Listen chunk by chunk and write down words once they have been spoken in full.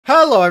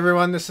Hello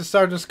everyone, this is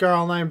Sergeant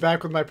Scarl and I am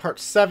back with my part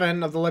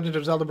 7 of The Legend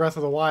of Zelda Breath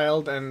of the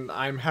Wild, and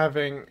I'm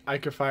having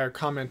Ikephire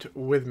comment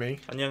with me.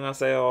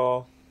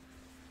 안녕하세요.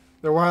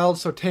 They're wild,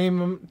 so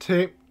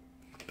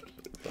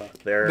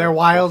they're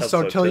wild,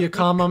 so till you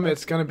calm them,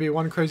 it's gonna be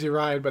one crazy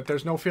ride, but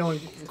there's no feeling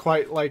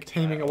quite like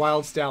taming a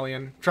wild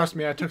stallion. Trust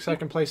me, I took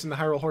second place in the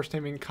Hyrule Horse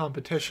Taming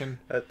competition.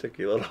 That took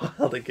you a little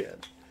while to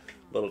get.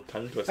 A little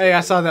tongue twister. Hey,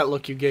 I saw that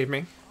look you gave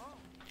me.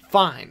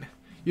 Fine.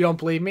 You don't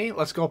believe me?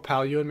 Let's go,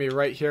 pal. You and me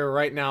right here,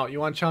 right now. You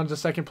want to challenge the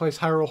second place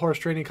Hyrule Horse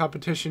Training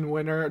Competition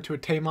winner to a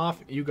tame-off?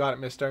 You got it,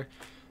 mister.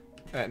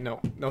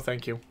 No,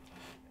 thank you.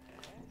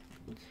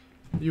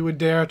 You would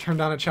dare turn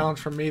down a challenge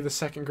from me, the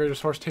second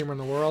greatest horse tamer in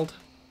the world?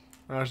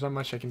 There's not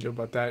much I can do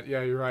about that.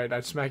 Yeah, you're right.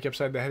 I'd smack you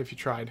upside the head if you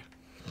tried.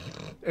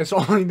 It's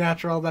only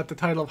natural that the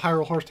title of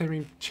Hyrule Horse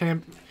Taming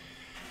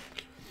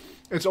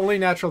It's only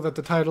natural that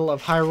the title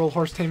of Hyrule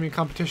Horse Taming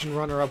Competition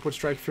runner-up would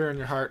strike fear in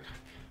your heart.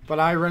 But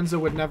I, Renza,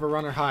 would never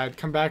run or hide.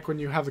 Come back when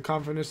you have the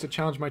confidence to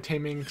challenge my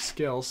taming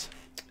skills.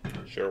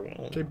 Sure won't.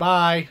 Okay,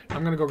 bye.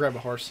 I'm gonna go grab a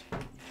horse.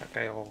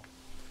 Okay.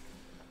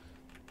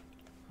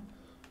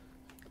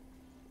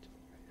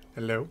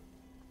 Hello?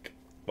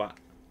 What?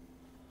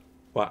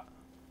 Where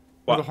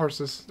are the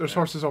horses? There's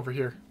horses over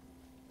here.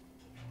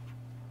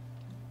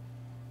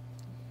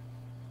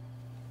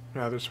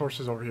 Yeah, there's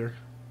horses over here.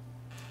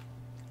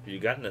 You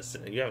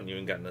haven't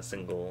even gotten a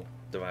single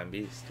divine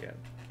beast yet.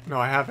 No,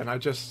 I haven't. I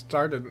just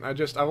started.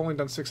 I've only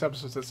done 6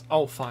 episodes. It's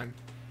oh fine.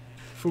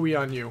 Phooey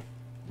on you.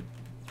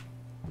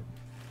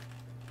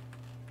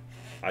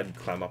 I'd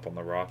climb up on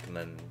the rock and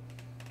then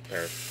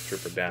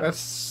paratrooper down.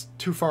 That's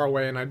too far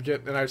away, and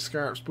I'd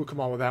spook them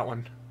all with that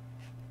one.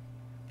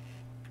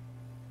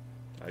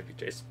 If you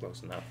chase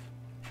close enough.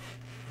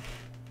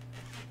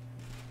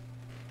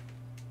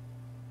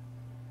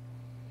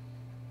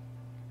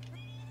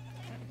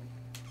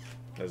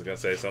 I was gonna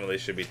say some of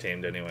these should be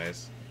tamed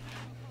anyways.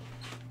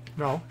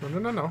 No.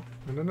 No.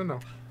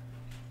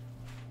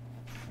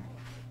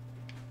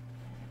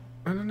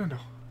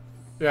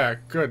 Yeah,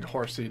 good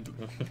horsey.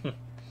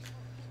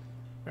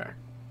 Yeah.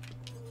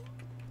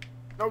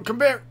 No,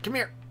 come here.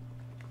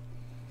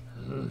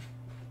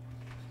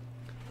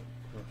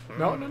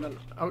 No.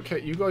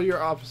 Okay, you go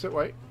your opposite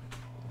way.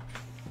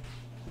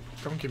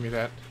 Don't give me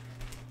that.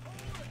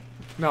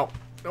 No.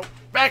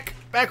 Back,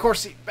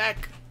 horsey,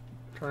 back.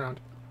 Turn around.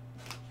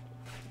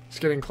 It's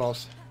getting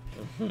close.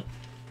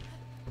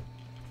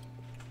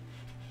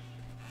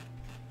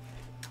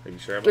 Are you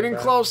sure about Getting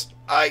that? close.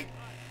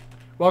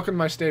 Welcome to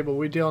my stable.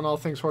 We deal in all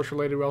things horse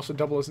related. We also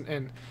double as an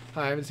inn.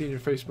 I haven't seen your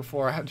face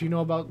before. Do you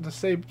know about the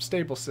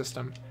stable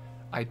system?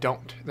 I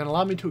don't. Then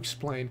allow me to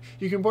explain.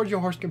 You can board your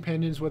horse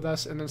companions with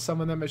us and then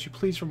summon them as you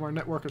please from our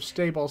network of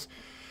stables.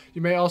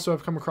 You may also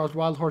have come across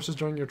wild horses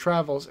during your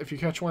travels. If you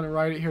catch one and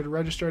ride it here to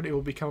register it, it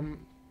will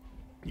become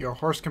your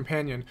horse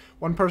companion.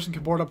 One person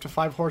can board up to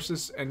 5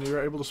 horses, and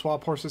you're able to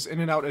swap horses in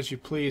and out as you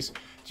please.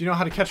 Do you know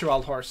how to catch a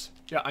wild horse?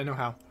 Yeah, I know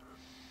how.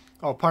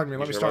 Oh, pardon me.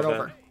 Let me start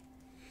over.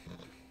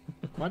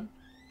 What?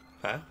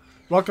 Huh?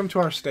 Welcome to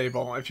our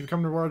stable. If you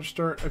come with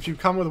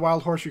a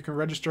wild horse, you can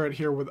register it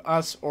here with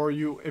us, or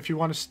if you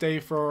want to stay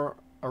for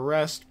a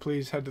rest,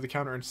 please head to the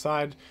counter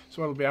inside.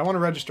 So it'll be, I want to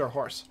register a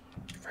horse.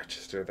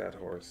 Register that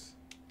horse.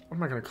 What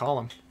am I going to call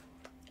him?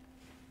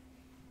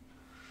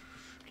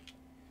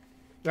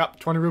 Yep,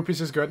 20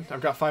 rupees is good.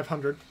 I've got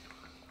 500.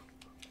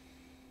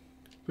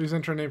 Please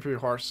enter a name for your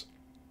horse.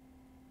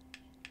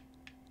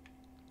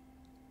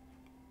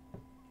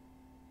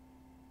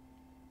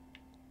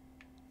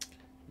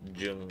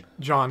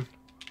 John.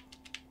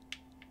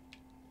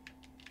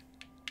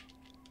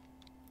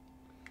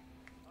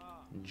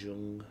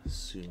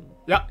 Jung-soon.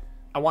 Yep,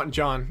 I want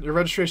John. Your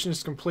registration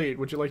is complete.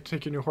 Would you like to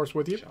take your new horse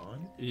with you?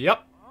 John?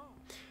 Yep.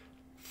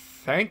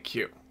 Thank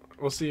you.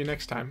 We'll see you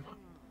next time.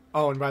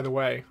 Oh, and by the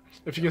way,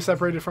 if you get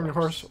separated from your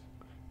horse,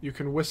 you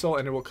can whistle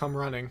and it will come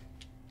running.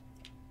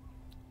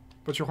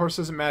 But your horse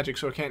isn't magic,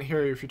 so it can't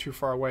hear you if you're too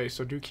far away,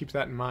 so do keep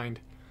that in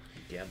mind.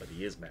 Yeah, but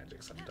he is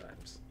magic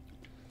sometimes.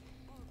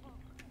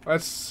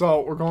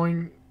 So we're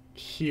going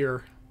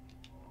here.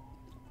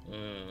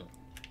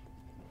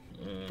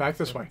 Back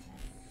this way.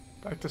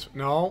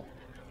 No,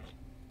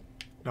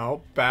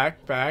 back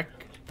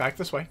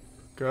this way.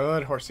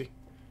 Good horsey.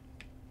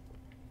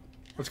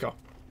 Let's go.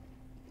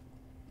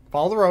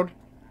 Follow the road.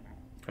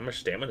 How much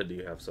stamina do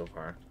you have so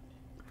far?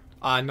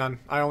 None.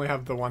 I only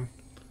have the one.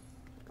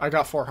 I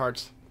got 4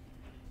 hearts.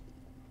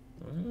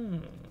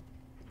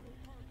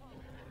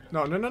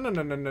 No.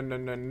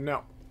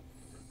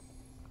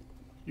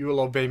 You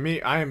will obey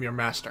me. I am your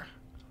master.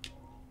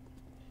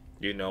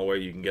 You know where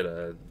you can get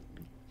a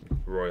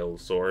royal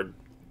sword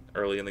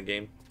early in the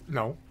game?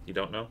 No. You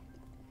don't know?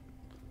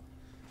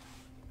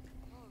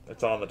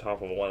 It's on the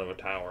top of one of the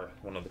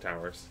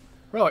towers.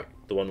 Really?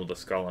 The one with the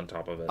skull on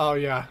top of it. Oh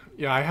yeah.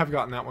 Yeah, I have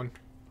gotten that one.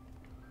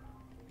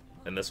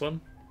 And this one?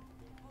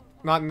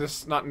 Not in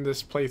this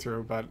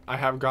playthrough, but I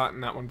have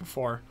gotten that one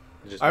before.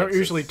 I don't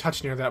usually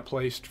touch near that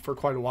place for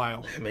quite a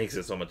while. It makes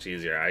it so much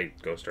easier. I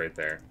go straight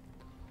there.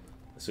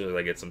 As soon as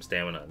I get some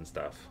stamina and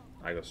stuff,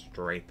 I go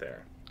straight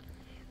there.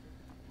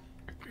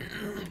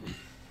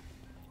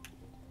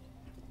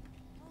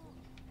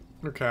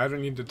 Okay, I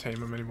don't need to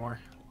tame him anymore.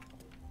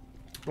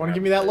 You want to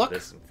give me that look?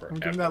 Want to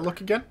give me that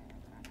look again?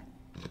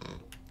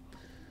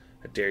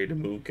 I dare you to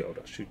move, Goat.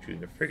 I'll shoot you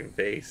in the friggin'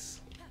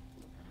 face.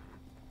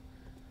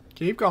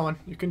 Keep going.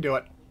 You can do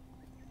it.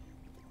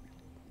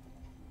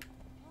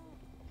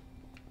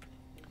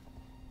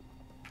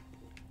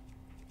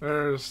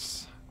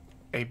 There's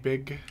a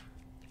big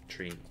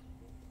tree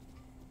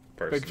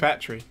person. Big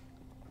fat tree.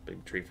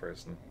 Big tree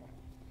person.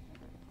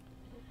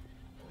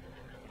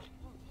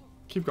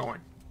 Keep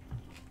going.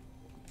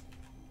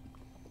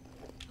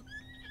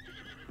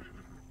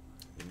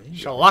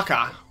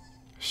 Shalaka.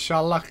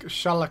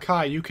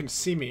 Shalaka, you can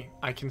see me.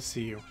 I can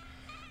see you.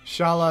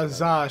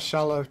 Shalaza,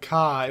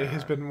 Shalaka. It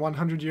has been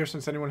 100 years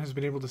since anyone has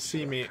been able to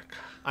see me.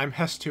 I'm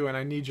Hestu and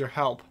I need your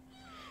help.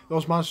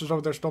 Those monsters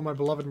over there stole my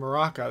beloved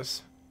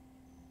maracas.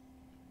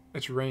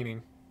 It's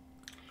raining.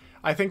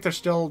 I think they're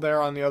still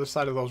there on the other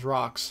side of those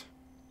rocks.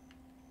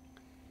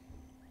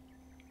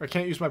 I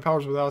can't use my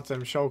powers without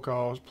them,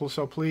 Shoko.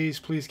 So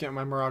please get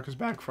my maracas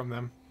back from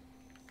them.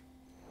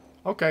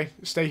 Okay,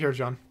 stay here,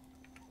 John.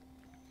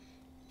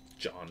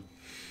 John.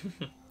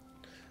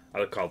 I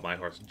would call my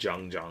horse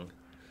Jung.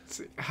 Let's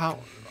see, how?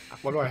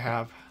 What do I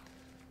have?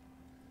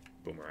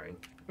 Boomerang.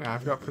 Yeah,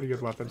 I've got pretty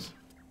good weapons.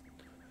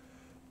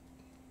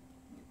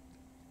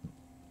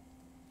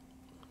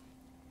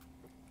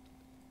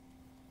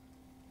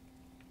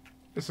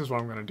 This is what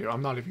I'm gonna do.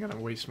 I'm not even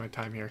gonna waste my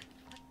time here.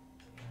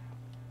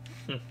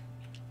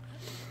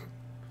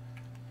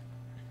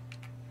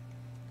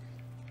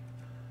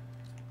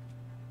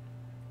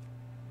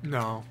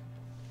 No.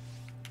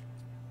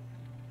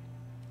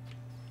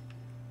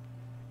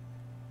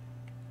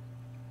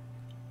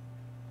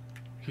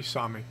 He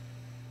saw me.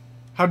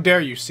 How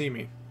dare you see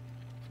me?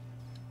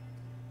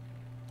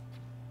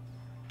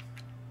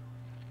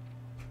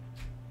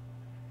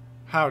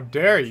 How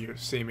dare you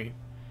see me?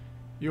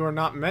 You are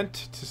not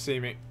meant to see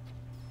me.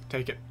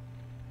 Take it.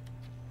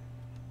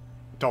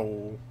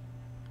 Dole.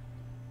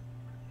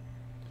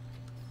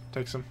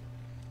 Take some.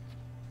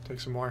 Take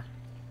some more.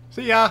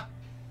 See ya!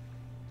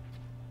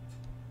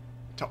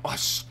 Oh,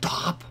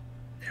 stop!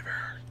 Never.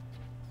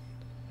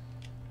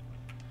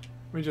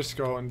 Let me just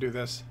go and do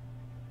this.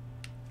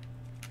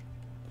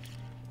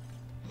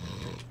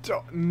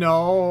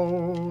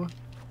 No.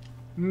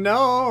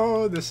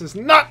 No, this is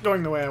not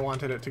going the way I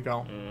wanted it to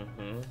go.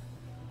 Mm-hmm.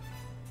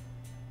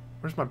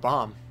 Where's my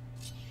bomb?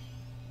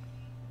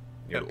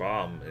 Your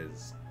bomb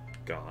is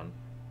gone.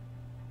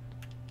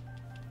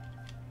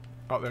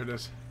 Oh, there it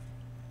is.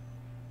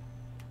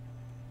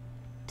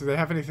 Do they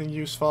have anything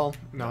useful?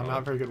 No,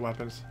 not very good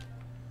weapons.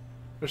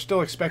 They're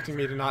still expecting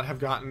me to not have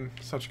gotten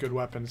such good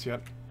weapons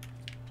yet.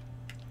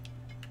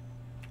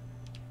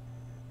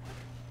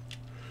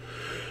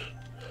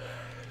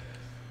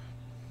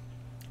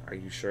 Are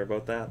you sure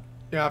about that?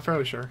 Yeah,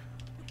 fairly sure.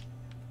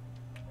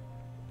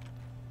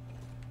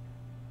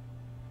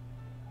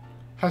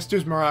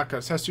 Hestu's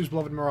maracas. Hestu's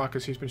beloved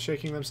maracas. He's been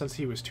shaking them since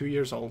he was 2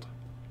 years old.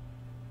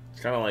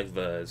 It's kind of like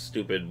the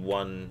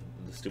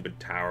stupid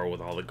tower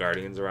with all the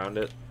guardians around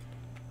it.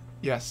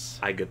 Yes.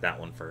 I get that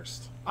one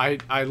first.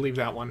 I leave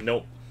that one.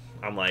 Nope.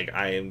 I'm like,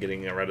 I am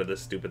getting rid of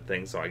this stupid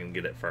thing so I can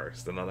get it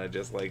first. And then I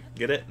just, like,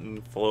 get it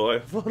and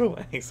float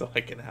away so I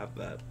can have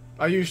that.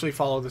 I usually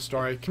follow the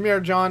story. Come here,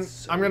 John.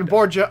 So I'm going to dumb.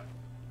 board you.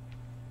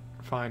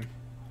 Fine.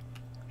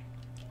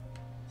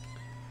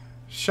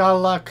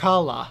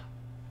 Shalakala.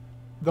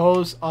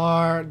 Those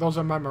are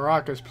my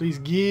maracas. Please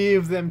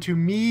give them to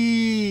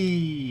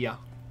me.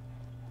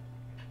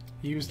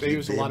 They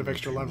use a lot of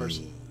extra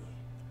levers.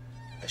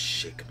 I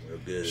shake them real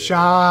good.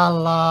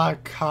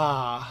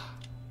 Shalaka.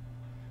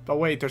 But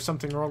wait, there's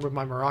something wrong with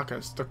my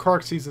maracas. The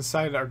korok seeds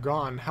inside are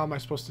gone. How am I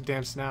supposed to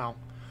dance now?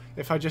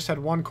 If I just had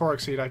one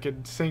korok seed, I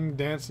could sing,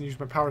 dance, and use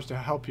my powers to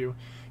help you.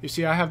 You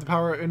see, I have the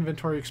power of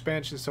inventory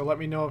expansion, so let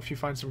me know if you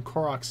find some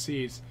korok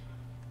seeds.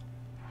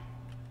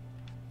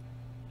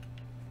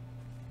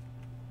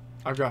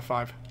 I've got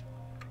 5.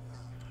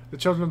 The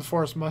children of the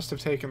forest must have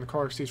taken the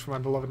korok seeds from my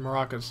beloved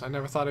maracas. I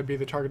never thought I'd be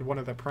the target of one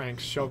of their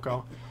pranks,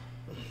 Shoko.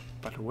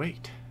 But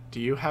wait, do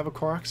you have a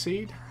korok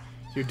seed?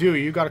 You do.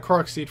 You got a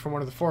korok seed from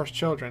one of the forest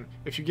children.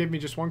 If you give me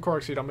just one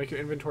korok seed, I'll make your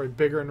inventory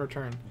bigger in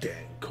return.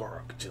 Dang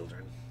korok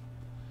children.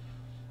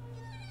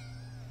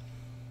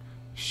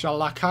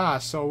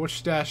 Shalaka. So which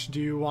stash do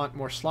you want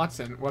more slots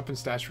in? Weapon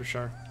stash for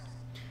sure.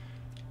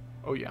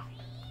 Oh yeah.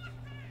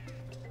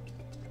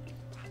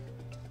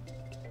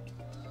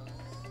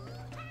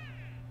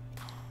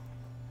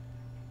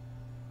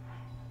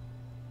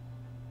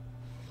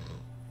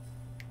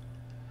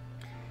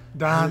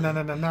 Da na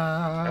na na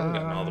na. I haven't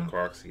gotten all the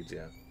korok seeds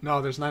yet.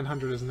 No, there's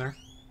 900, isn't there?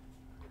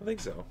 I think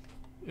so.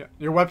 Yeah.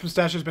 Your weapon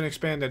stash has been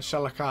expanded,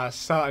 Shalaka.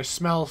 So I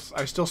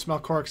still smell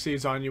korok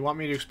seeds on you. Want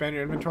me to expand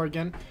your inventory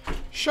again?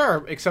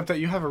 Sure, except that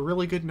you have a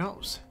really good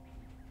nose.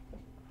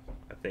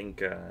 I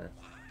think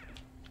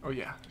Oh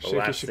yeah. the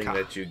last thing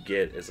that you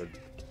get is a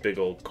big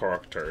old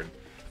korok turd.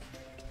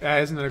 Yeah,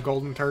 isn't it a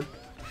golden turd?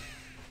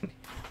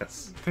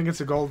 Yes. I think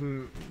it's a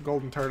golden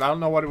turd. I don't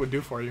know what it would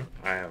do for you.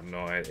 I have no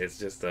idea. It's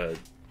just a...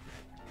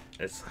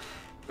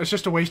 It's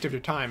just a waste of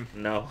your time.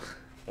 No.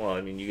 Well,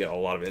 I mean, you get a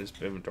lot of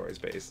inventory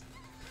space.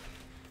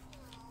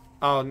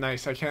 Oh,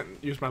 nice. I can't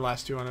use my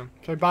last 2 on him.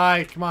 Okay,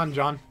 bye. Come on,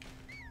 John.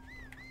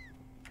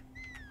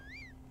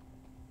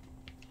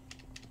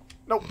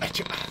 Nope.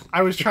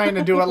 I was trying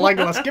to do it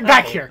Legolas. Get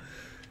back here.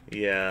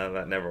 Yeah,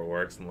 that never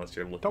works unless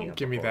you're looking at the Don't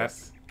give me that.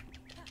 horse.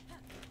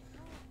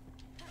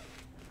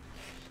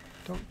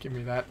 Don't give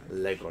me that.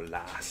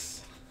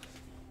 Legolas.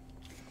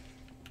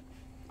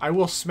 I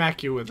will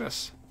smack you with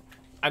this.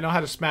 I know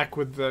how to smack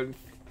with the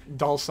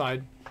dull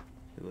side.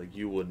 Like,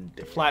 you wouldn't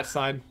dare. The flat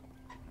side.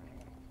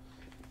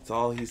 That's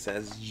all he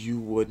says. You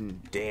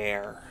wouldn't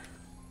dare.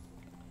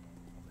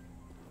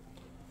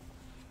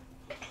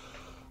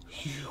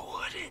 You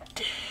wouldn't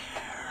dare.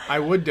 I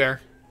would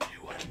dare.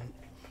 You wouldn't.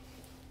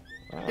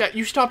 Wow. Yeah,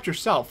 you stopped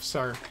yourself,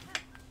 sir.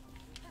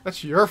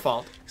 That's your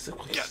fault.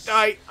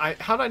 Yeah,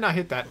 how did I not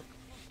hit that?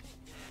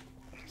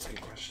 That's a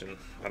good question.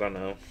 I don't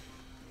know.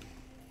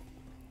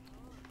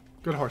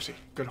 Good horsey.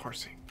 Good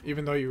horsey.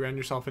 Even though you ran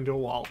yourself into a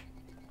wall.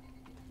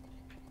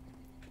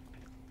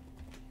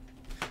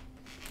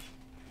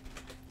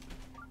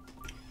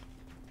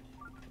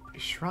 A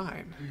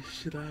shrine. A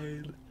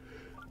shrine.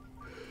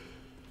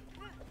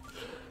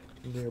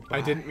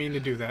 I didn't mean to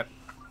do that.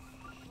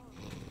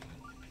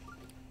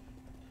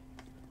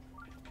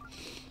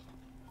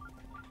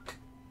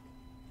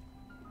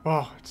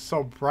 Oh, it's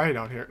so bright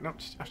out here. No,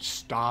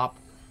 stop.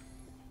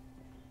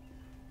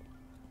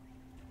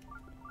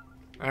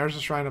 There's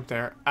a shrine up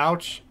there.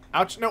 Ouch.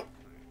 Ouch. No.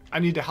 I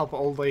need to help an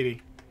old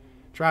lady.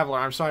 Traveler,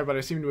 I'm sorry, but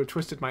I seem to have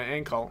twisted my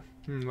ankle.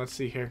 Let's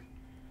see here.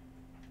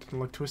 Doesn't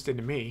look twisted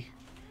to me.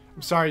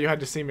 I'm sorry you had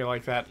to see me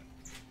like that.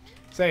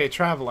 Say,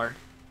 traveler.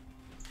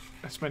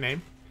 That's my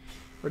name.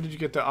 Where did you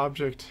get the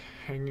object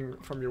hanging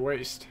from your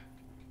waist?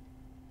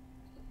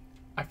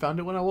 I found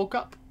it when I woke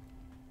up.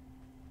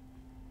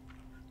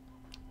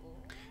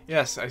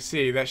 Yes, I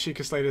see. That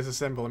Sheikah Slate is a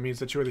symbol. It means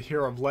that you are the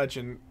hero of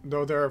legend,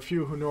 though there are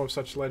few who know of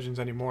such legends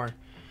anymore.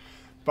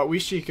 But we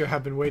Sheikah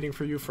have been waiting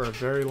for you for a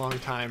very long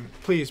time.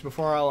 Please,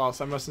 before all else,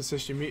 I must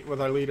insist you meet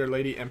with our leader,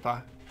 Lady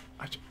Impa.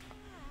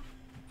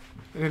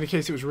 In any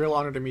case, it was a real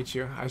honor to meet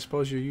you. I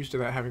suppose you're used to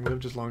that, having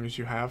lived as long as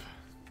you have.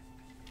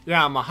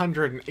 Yeah, I'm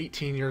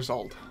 118 years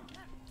old.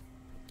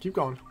 Keep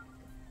going.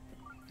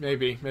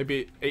 Maybe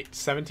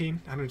 117?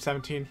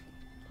 117?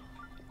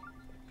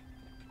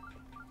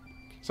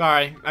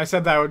 Sorry, I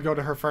said that I would go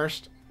to her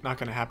first. Not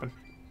gonna happen.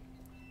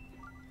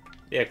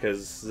 Yeah,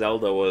 because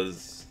Zelda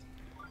was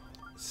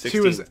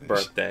 16th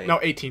birthday. No,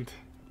 18th.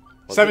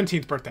 Was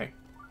 17th birthday.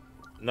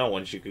 No,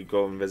 when she could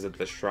go and visit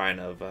the shrine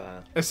of...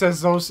 It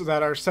says those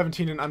that are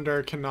 17 and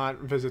under cannot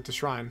visit the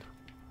shrine.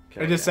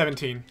 It is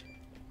 17.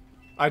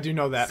 I do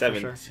know that for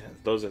sure.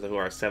 Those are who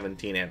are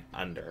 17 and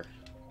under.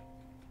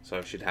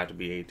 So she'd have to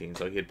be 18,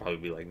 so he'd probably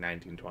be like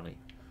 19, 20.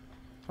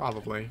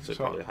 Probably. So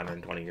probably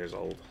 120 years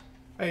old.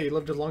 Hey, he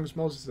lived as long as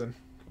Moses then.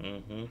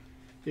 Mm-hmm.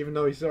 Even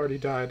though he's already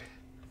died.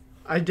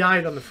 I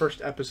died on the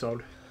first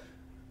episode.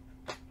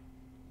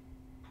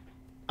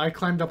 I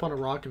climbed up on a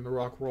rock and the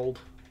rock rolled.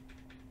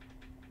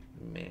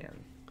 Man.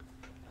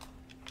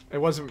 It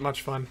wasn't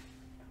much fun.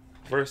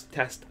 First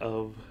test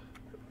of...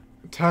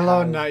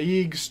 Tala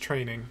Naig's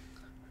training.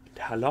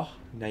 Tala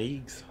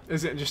Naig's.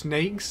 Is it just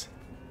Naigs?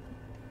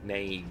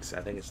 Naigs.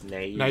 I think it's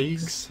Naigs.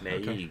 Naigs?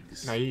 Naigs. Okay.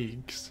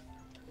 Naigs.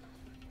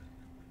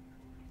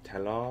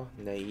 Tala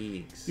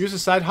Naigs. Use a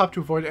side hop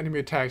to avoid enemy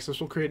attacks. This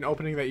will create an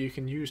opening that you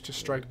can use to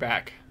strike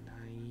back.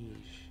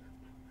 Naish.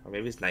 Or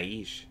maybe it's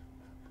Naish.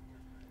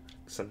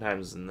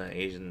 Sometimes in the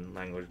Asian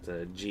language,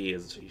 the G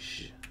is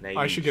sh. Naish.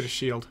 I should get a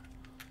shield.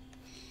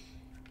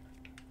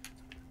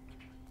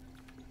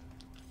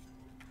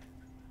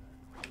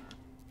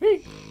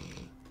 Hey.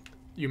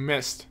 You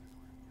missed.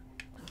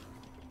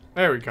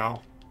 There we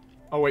go.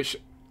 Oh, wait.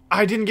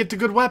 I didn't get the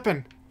good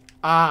weapon.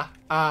 I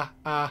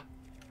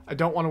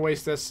don't want to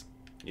waste this.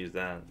 Use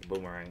that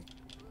boomerang.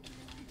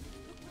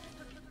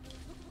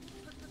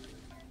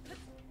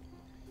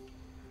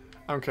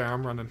 I don't care.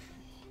 I'm running.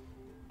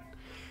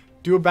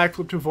 Do a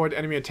backflip to avoid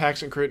enemy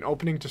attacks and create an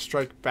opening to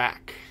strike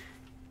back.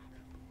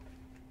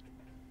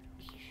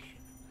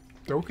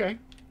 Okay.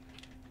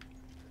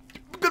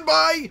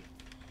 Goodbye!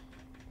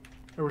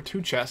 There were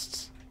 2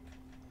 chests.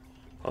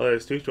 Oh,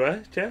 there's 2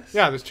 chests?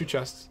 Yeah, there's 2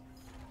 chests.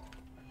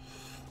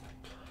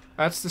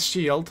 That's the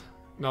shield.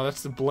 No,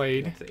 that's the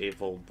blade. It's the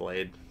 8-fold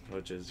blade,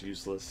 which is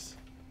useless.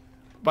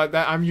 But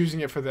I'm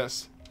using it for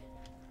this.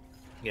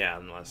 Yeah,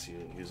 unless you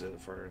use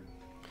it for...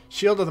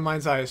 Shield of the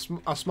Mind's Eye.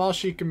 A small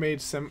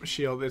Sheikah-made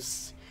shield.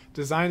 Its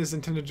design is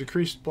intended to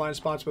decrease blind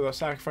spots without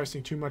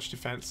sacrificing too much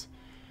defense.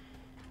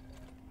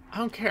 I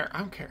don't care. I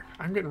don't care.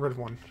 I'm getting rid of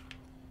one.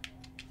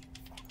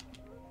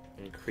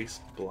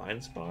 Increase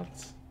blind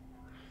spots?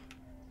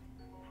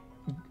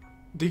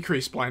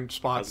 Decrease blind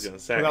spots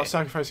without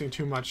sacrificing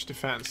too much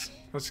defense.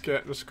 Let's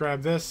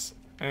grab this,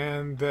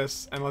 and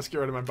let's get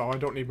rid of my bow. I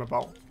don't need my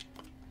bow.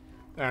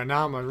 There,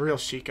 now I'm a real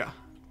Sheikah.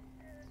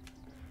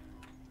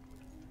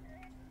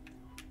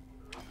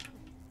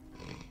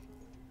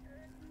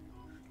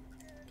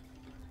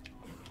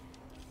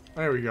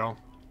 There we go.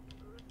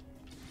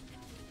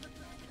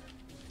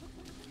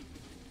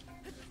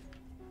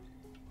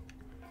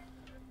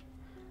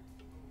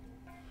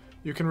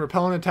 You can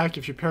repel an attack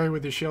if you parry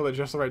with your shield at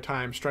just the right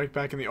time. Strike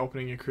back in the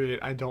opening you create.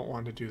 I don't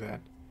want to do that.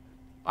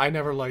 I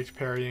never liked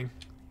parrying.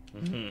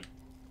 Mm-hmm.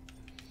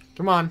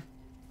 Come on.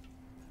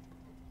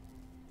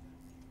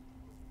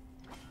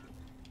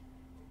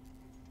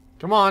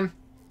 Come on.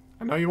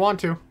 I know you want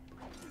to.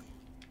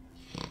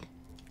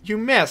 You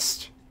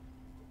missed.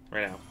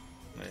 Right now.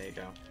 There you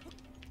go.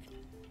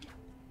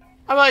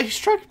 I'm like, he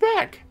struck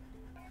back.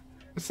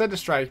 It said to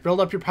strike. Build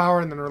up your power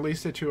and then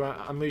release it to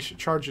unleash a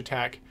charge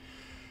attack.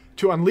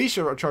 To unleash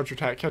a charge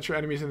attack, catch your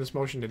enemies in this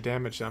motion to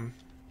damage them.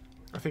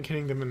 I think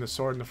hitting them in the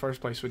sword in the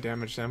first place would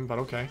damage them, but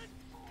okay.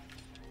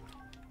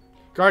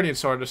 Guardian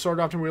Sword. A sword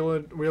often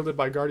wielded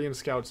by Guardian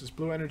Scouts. This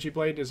blue energy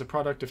blade is a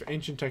product of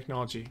ancient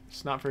technology.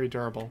 It's not very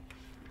durable.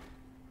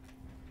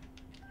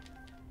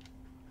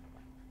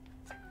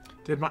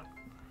 Did my...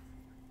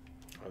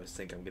 I was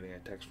thinking I'm getting a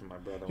text from my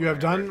brother. You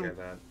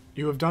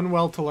have done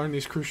well to learn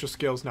these crucial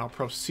skills. Now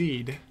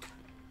proceed.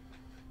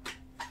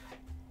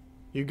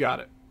 You got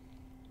it.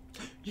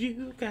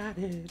 You got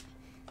it.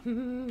 Yeah,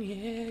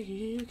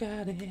 you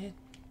got it.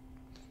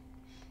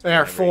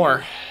 There,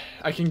 4.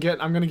 I'm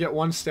gonna get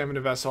 1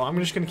 stamina vessel. I'm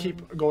just gonna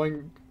keep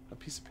going. A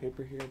piece of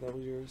paper here, that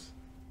was yours.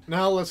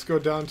 Now let's go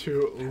down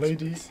to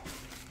Lady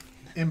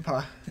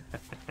Impa.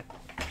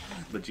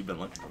 But you've been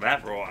looking for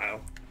that for a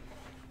while.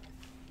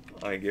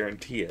 I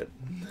guarantee it.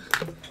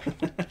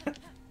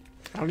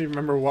 I don't even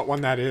remember what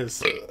one that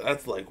is.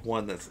 That's like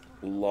one that's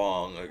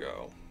long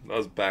ago. That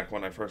was back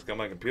when I first got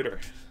my computer.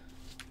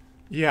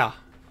 Yeah.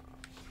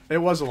 It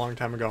was a long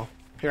time ago.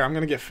 Here, I'm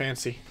gonna get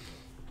fancy.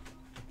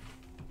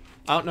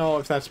 I don't know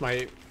if that's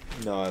my...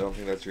 No, I don't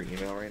think that's your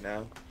email right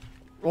now.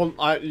 Well,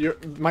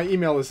 my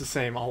email is the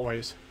same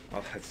always.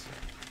 Oh, that's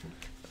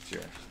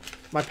your...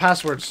 My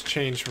passwords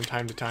change from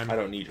time to time. I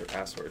don't need your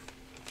password.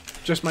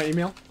 Just my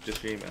email?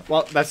 Just your email.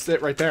 Well, that's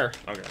it right there.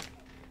 Okay.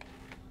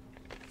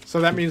 So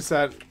that means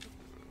that...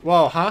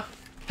 Whoa, huh?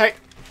 Hey,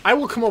 I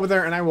will come over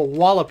there and I will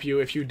wallop you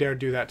if you dare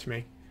do that to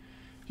me.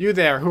 You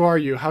there, who are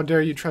you? How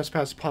dare you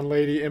trespass upon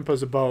Lady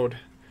Impa's abode?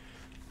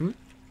 Hmm?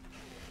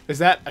 Is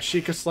that a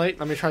Sheikah slate?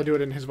 Let me try to do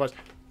it in his voice.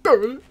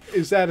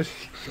 Is that a...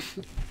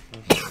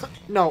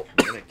 No.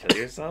 You're gonna kill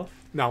yourself?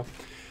 No.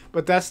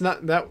 But that's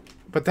not...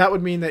 But that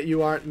would mean that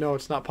you aren't... No,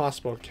 it's not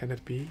possible. Can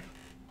it be?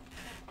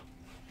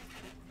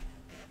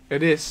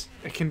 It is.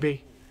 It can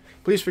be.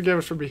 Please forgive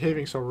us for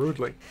behaving so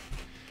rudely.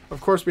 Of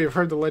course, we have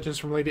heard the legends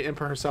from Lady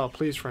Impa herself.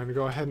 Please, friend,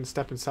 go ahead and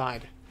step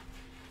inside.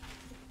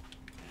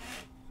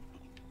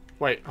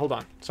 Wait, hold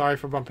on. Sorry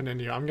for bumping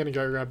into you. I'm gonna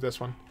go grab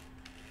this one.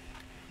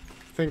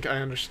 I think I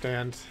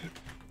understand.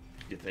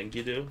 You think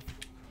you do?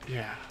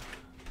 Yeah.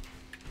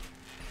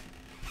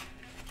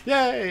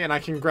 Yay! And I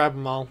can grab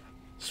them all.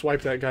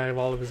 Swipe that guy of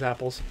all of his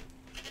apples.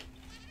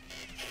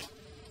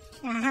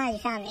 Aha, you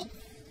found me.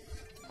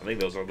 I think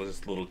those are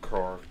just little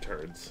croc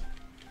turds.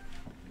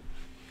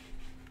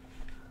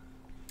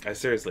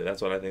 Seriously,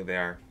 that's what I think they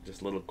are.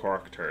 Just little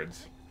croc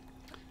turds.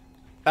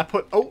 That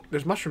put... Oh,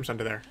 there's mushrooms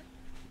under there.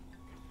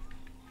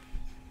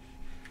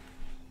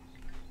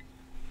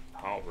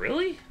 Oh,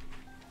 really?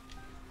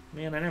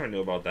 Man, I never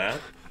knew about that.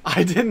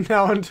 I didn't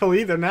know until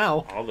either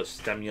now. All the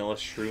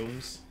stimulus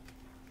shrooms.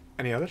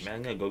 Any others? Man,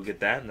 I'm gonna go get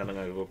that, and then I'm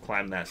gonna go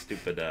climb that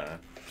stupid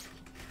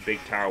big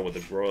tower with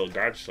the Royal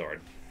Guard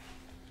sword.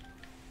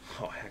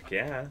 Oh, heck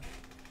yeah.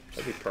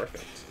 That'd be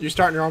perfect. You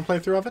starting your own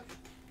playthrough of it?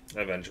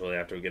 Eventually,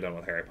 after we get done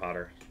with Harry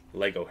Potter.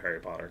 Lego Harry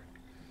Potter.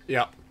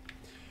 Yeah.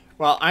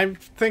 Well, I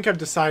think I've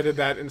decided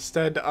that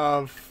instead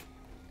of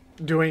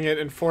doing it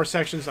in 4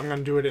 sections, I'm going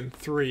to do it in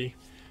 3.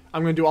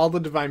 I'm going to do all the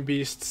Divine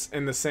Beasts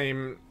in the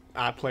same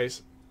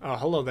place. Oh,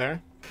 hello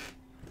there.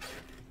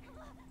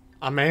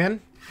 A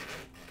man?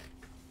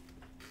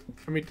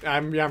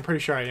 I'm pretty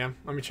sure I am.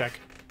 Let me check.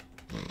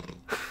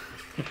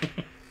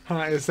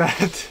 Is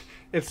that...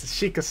 It's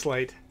Sheikah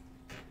Slate.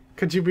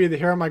 Could you be the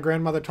hero my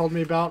grandmother told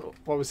me about?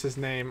 What was his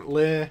name?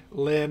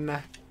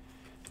 Lin.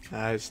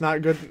 It's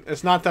not good.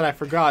 It's not that I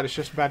forgot. It's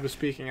just bad with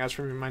speaking. As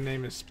for me, my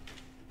name is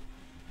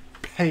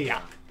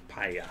Paya.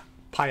 Paya.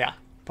 Paya.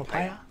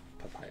 Papaya?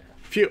 Papaya.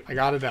 Phew, I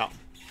got it out.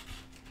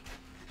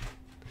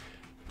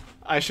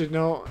 I should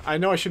know. I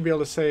know I should be able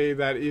to say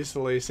that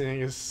easily,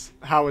 seeing as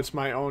how it's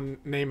my own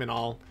name and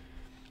all.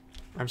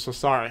 I'm so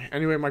sorry.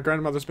 Anyway, my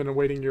grandmother's been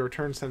awaiting your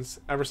return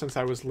ever since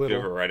I was Did little.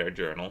 you ever write her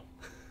journal?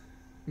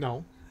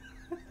 No.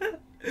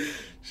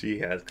 She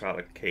has caught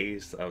a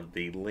case of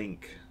the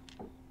link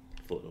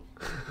flu.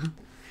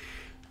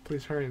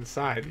 Please hurry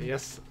inside.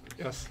 Yes.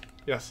 Yes.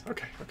 Yes.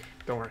 Okay. Okay.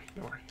 Don't worry.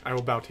 Don't worry. I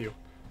will bow to you.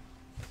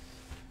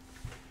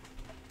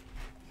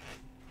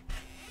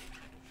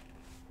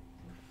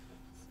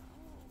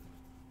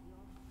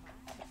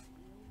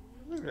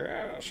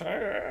 Yes,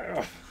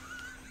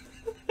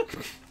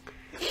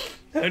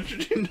 how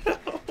did you know?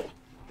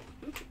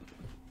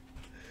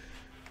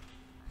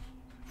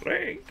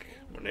 Link.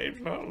 My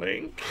name's not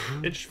Link.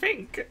 It's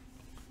Fink.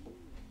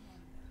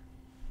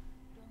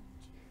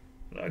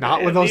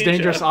 Not with those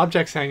dangerous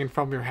objects hanging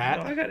from your hat.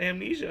 No, I got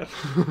amnesia.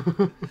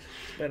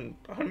 It's been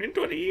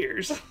 120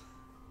 years.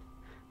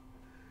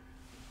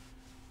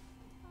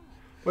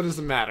 What does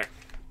it matter?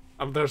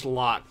 There's a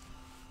lot.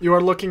 You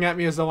are looking at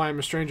me as though I am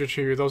a stranger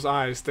to you. Those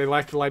eyes, they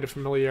lack the light of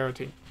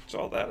familiarity. It's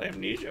all that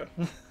amnesia.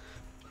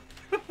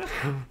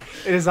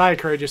 It is I,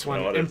 courageous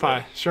one, What is Impa.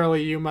 it?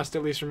 Surely you must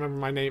at least remember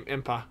my name,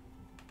 Impa.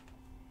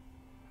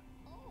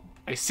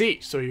 I see,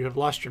 so you have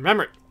lost your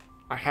memory.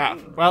 I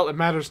have. Well, it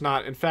matters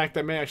not. In fact,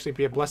 that may actually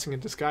be a blessing in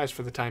disguise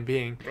for the time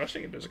being.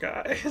 Blessing in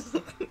disguise.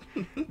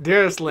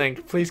 Dearest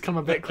Link, please come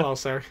a bit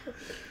closer.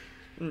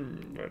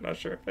 I'm not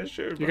sure if I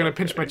should. You're gonna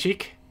pinch my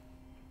cheek?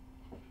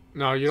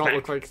 No, you don't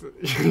look like...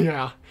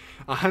 Yeah.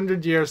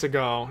 100 years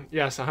ago.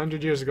 Yes,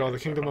 100 years ago, the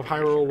kingdom of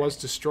Hyrule was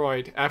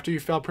destroyed. After you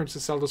fell,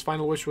 Princess Zelda's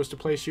final wish was to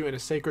place you in a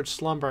sacred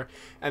slumber.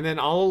 And then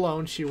all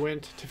alone, she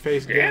went to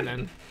face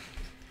Ganon.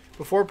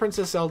 Before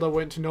Princess Zelda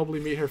went to nobly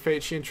meet her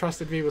fate, she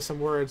entrusted me with some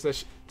words.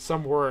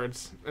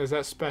 Is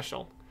that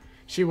special?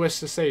 She wished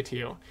to say to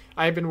you.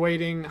 I have been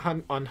waiting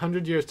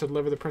 100 years to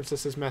deliver the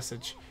princess's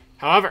message.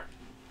 However,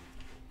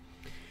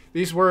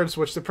 these words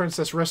which the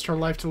princess risked her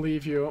life to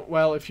leave you,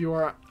 well, if you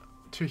are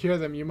to hear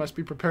them, you must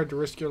be prepared to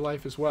risk your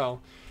life as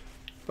well.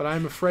 But I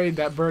am afraid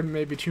that burden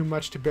may be too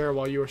much to bear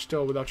while you are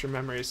still without your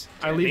memories.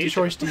 I leave the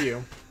choice to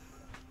you.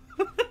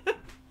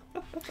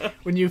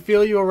 When you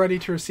feel you are ready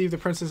to receive the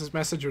princess's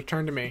message,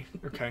 return to me.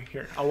 Okay,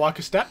 here. I'll walk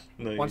a step.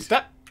 No, One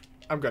step.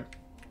 I'm good.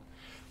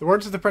 The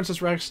words that the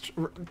princess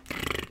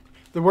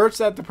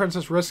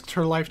risked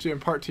her life to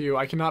impart to you,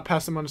 I cannot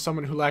pass them on to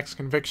someone who lacks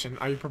conviction.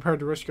 Are you prepared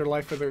to risk your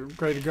life for the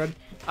greater good?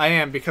 I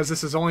am, because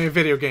this is only a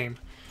video game.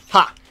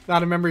 Ha!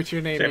 Not a memory to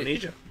your name.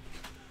 Amnesia.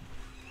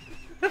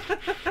 Do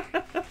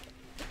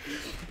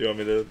you want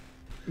me to...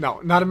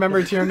 No, not a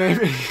memory to your name.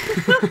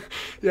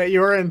 Yet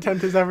your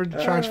intent is ever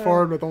to charge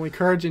forward with only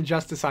courage and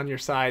justice on your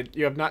side.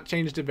 You have not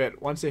changed a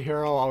bit. Once a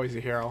hero, always a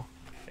hero.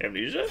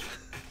 Amnesia?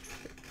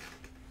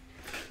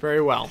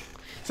 Very well.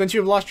 Since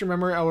you have lost your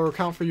memory, I will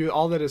recount for you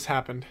all that has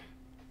happened.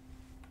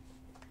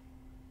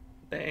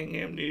 Dang,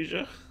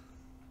 amnesia.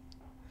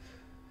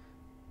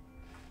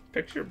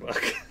 Picture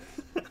book.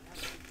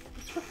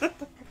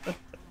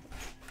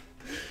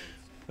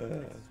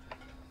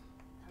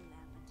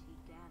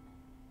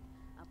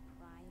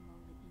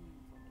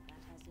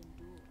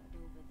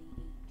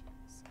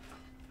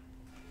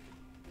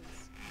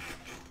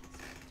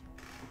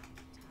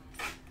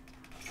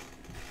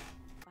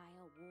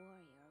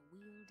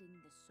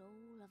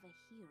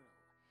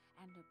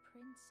 And a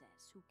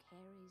princess who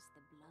carries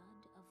the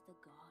blood of the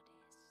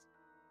goddess.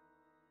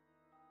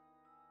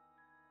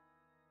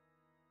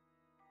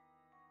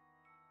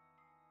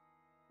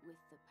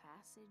 With the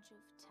passage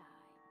of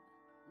time,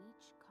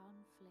 each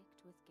conflict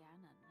with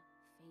Ganon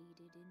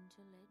faded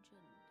into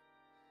legend.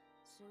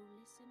 So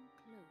listen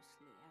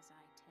closely as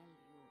I tell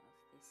you of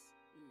this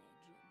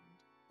legend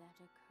that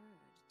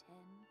occurred 10,000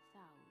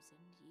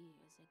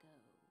 years ago.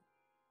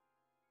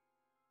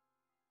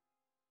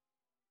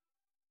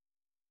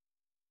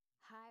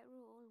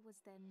 Hyrule was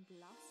then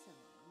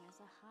blossoming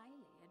as a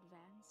highly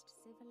advanced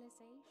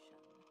civilization.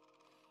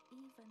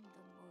 Even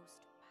the most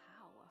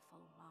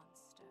powerful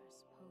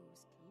monsters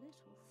posed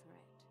little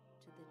threat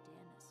to the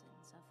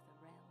denizens of the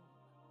realm.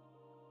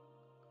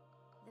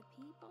 The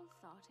people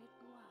thought it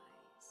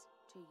wise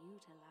to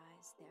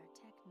utilize their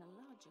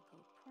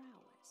technological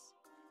prowess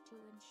to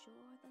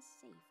ensure the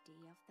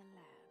safety of the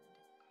land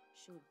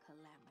should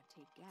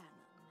Calamity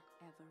Ganon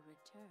ever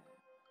return.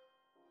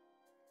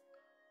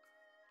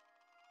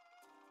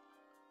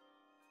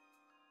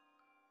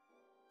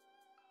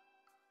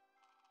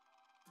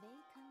 They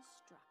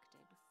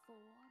constructed 4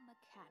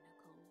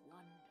 mechanical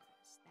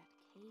wonders that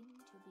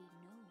came to be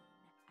known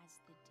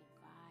as the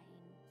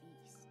Divine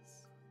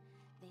Beasts.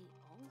 They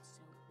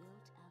also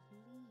built a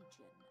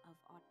legion of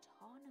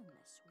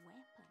autonomous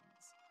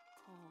weapons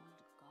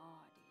called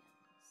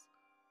Guardians.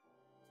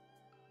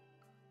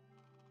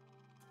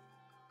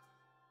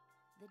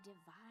 The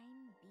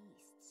Divine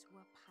Beasts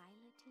were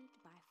piloted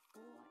by 4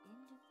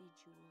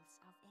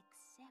 individuals of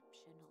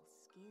exceptional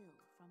skill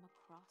from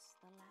across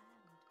the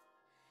land.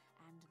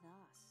 And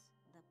thus,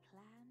 the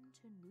plan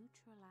to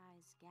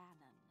neutralize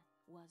Ganon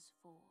was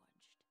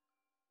forged.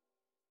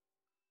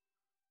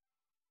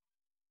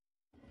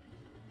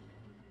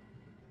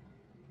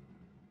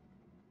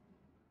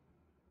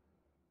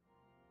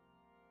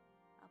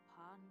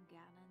 Upon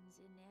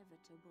Ganon's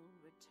inevitable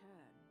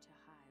return to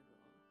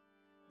Hyrule,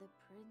 the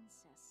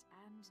princess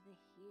and the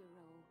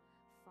hero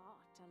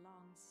fought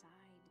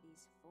alongside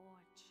these 4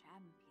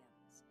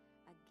 champions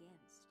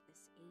against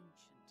this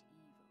ancient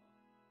evil.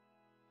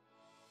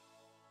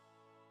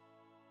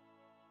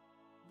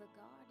 The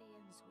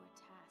Guardians were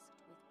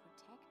tasked with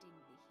protecting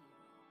the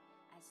hero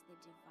as the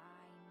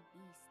Divine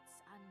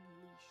Beasts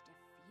unleashed a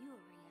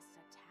furious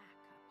attack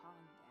upon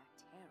their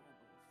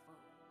terrible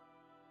foe.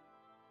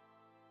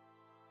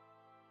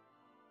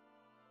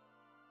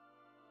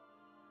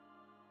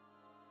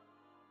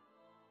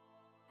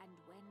 And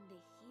when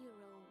the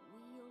hero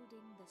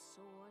wielding the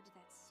sword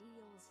that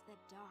seals the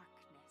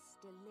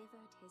darkness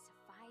delivered his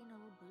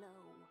final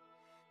blow,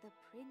 the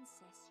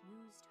princess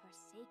used her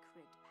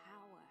sacred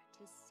power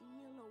to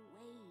seal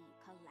away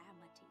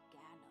Calamity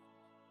Ganon.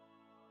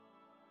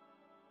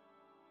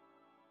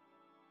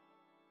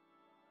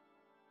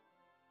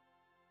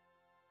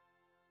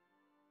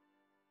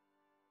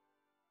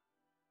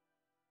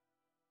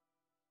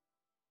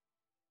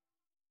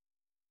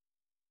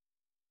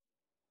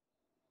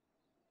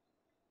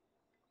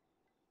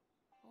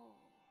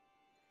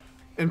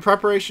 In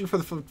preparation for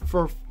the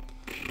for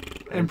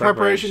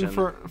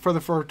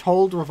the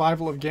foretold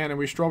revival of Ganon,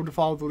 we strove to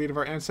follow the lead of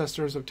our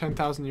ancestors of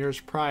 10,000 years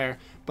prior.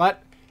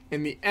 But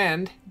in the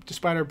end,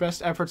 despite our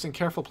best efforts and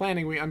careful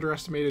planning, we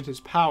underestimated his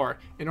power.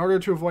 In order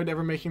to avoid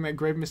ever making that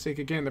grave mistake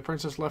again, the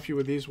princess left you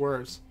with these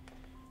words.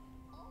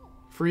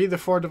 Free the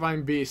 4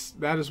 divine beasts.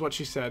 That is what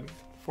she said.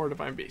 4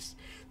 divine beasts.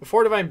 The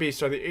 4 divine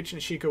beasts are the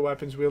ancient Sheikah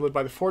weapons wielded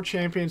by the 4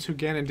 champions who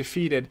Ganon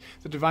defeated.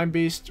 The divine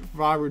beast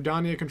Va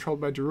Rudania, controlled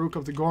by Daruk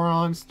of the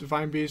Gorons.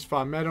 Divine beast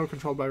Va Meadow,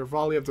 controlled by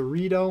Rivali of the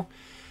Rito.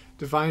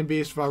 Divine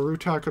beast Va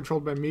Ruta,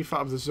 controlled by Mifa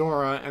of the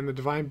Zora. And the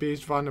divine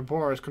beast Va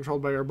Naboris,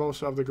 controlled by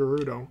Urbosa of the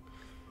Gerudo.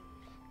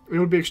 It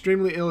would be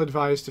extremely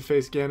ill-advised to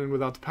face Ganon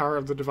without the power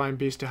of the divine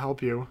beast to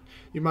help you.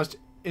 You must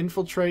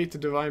infiltrate the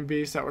divine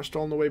beasts that were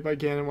stolen away by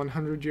Ganon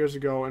 100 years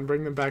ago and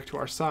bring them back to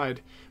our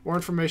side. More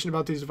information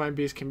about these divine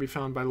beasts can be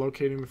found by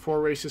locating the 4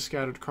 races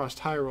scattered across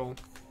Hyrule.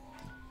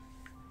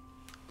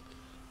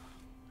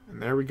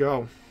 And there we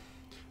go.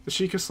 The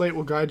Sheikah Slate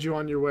will guide you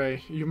on your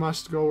way. You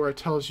must go where it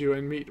tells you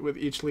and meet with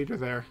each leader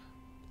there.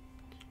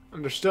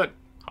 Understood.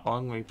 How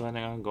long are we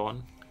planning on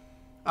going?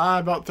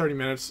 About 30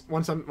 minutes.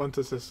 Once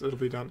this it'll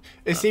be done.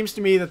 It seems to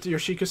me that your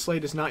Sheikah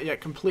Slate is not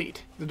yet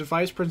complete. The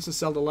device Princess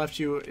Zelda left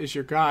you is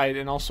your guide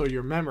and also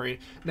your memory.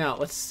 Now,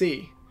 let's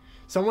see.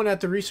 Someone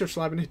at the research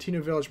lab in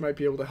Hateno Village might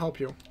be able to help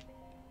you.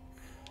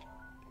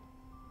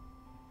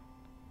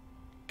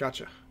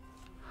 Gotcha.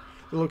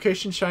 The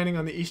location shining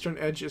on the eastern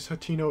edge is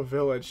Hateno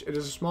Village. It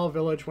is a small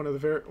village, one of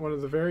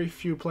the very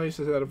few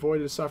places that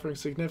avoided suffering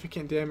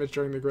significant damage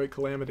during the Great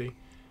Calamity.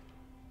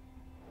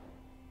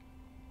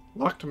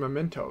 Locked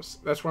mementos.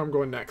 That's where I'm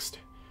going next.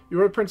 You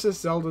are Princess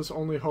Zelda's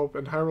only hope,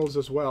 and Hyrule's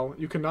as well.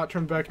 You cannot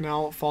turn back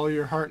now, follow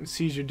your heart, and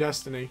seize your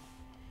destiny.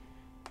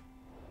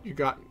 You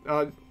got...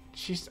 I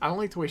don't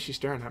like the way she's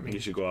staring at me. You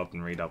should go up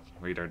and read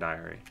her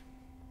diary.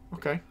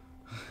 Okay.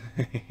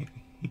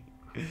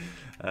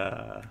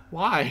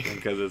 Why?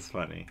 Because it's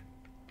funny.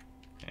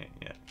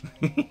 Yeah.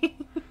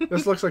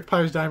 This looks like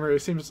Pyre's diary.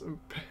 It seems...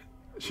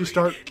 She's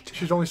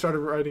only started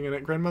writing in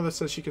it. Grandmother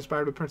says she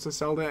conspired with Princess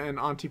Zelda and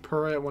Auntie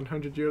Purah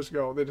 100 years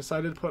ago. They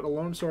decided to put a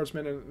lone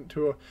swordsman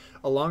into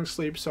a long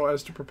sleep so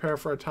as to prepare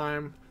for a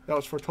time that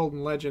was foretold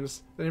in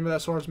legends. The name of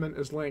that swordsman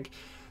is Link.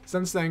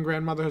 Since then,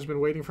 Grandmother has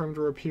been waiting for him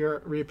to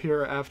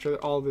reappear after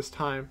all this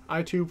time.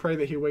 I too pray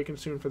that he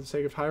awakens soon for the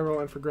sake of Hyrule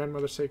and for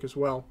Grandmother's sake as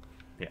well.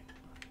 Yeah.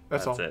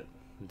 That's all. It.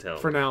 Until,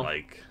 for now,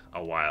 like,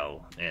 a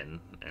while in,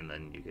 and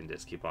then you can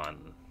just keep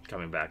on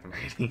coming back and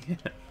reading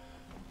it.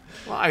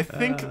 Well, I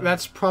think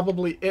that's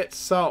probably it.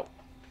 So,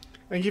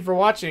 thank you for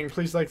watching.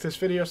 Please like this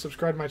video,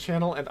 subscribe to my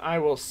channel, and I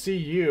will see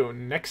you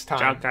next time.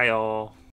 Ciao, kayo.